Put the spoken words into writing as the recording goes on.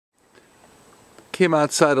Came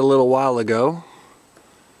outside a little while ago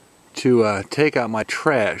to take out my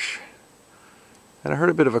trash, and I heard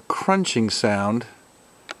a bit of a crunching sound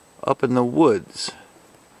up in the woods.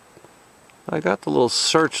 I got the little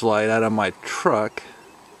searchlight out of my truck,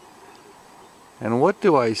 and what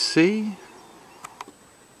do I see?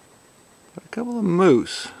 A couple of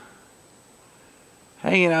moose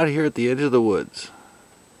hanging out here at the edge of the woods.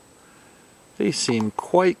 They seem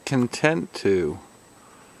quite content to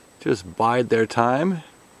just bide their time,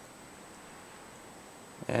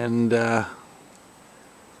 and they're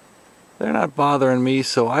not bothering me,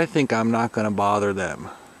 so I think I'm not going to bother them.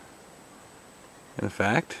 In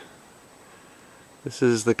fact, this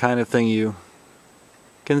is the kind of thing you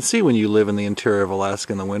can see when you live in the interior of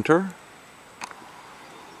Alaska in the winter.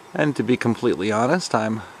 And to be completely honest,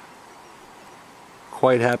 I'm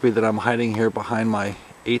quite happy that I'm hiding here behind my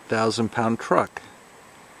 8,000-pound truck.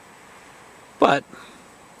 But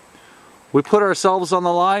we put ourselves on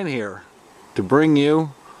the line here to bring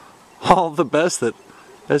you all the best that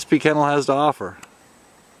SP Kennel has to offer.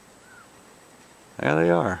 There they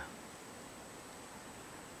are.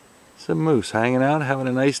 Some moose hanging out, having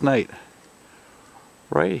a nice night.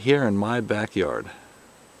 Right here in my backyard.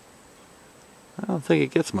 I don't think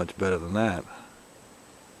it gets much better than that.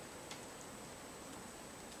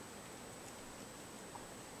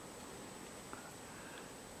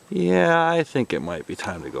 Yeah, I think it might be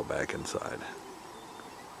time to go back inside.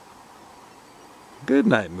 Good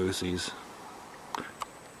night, moosies.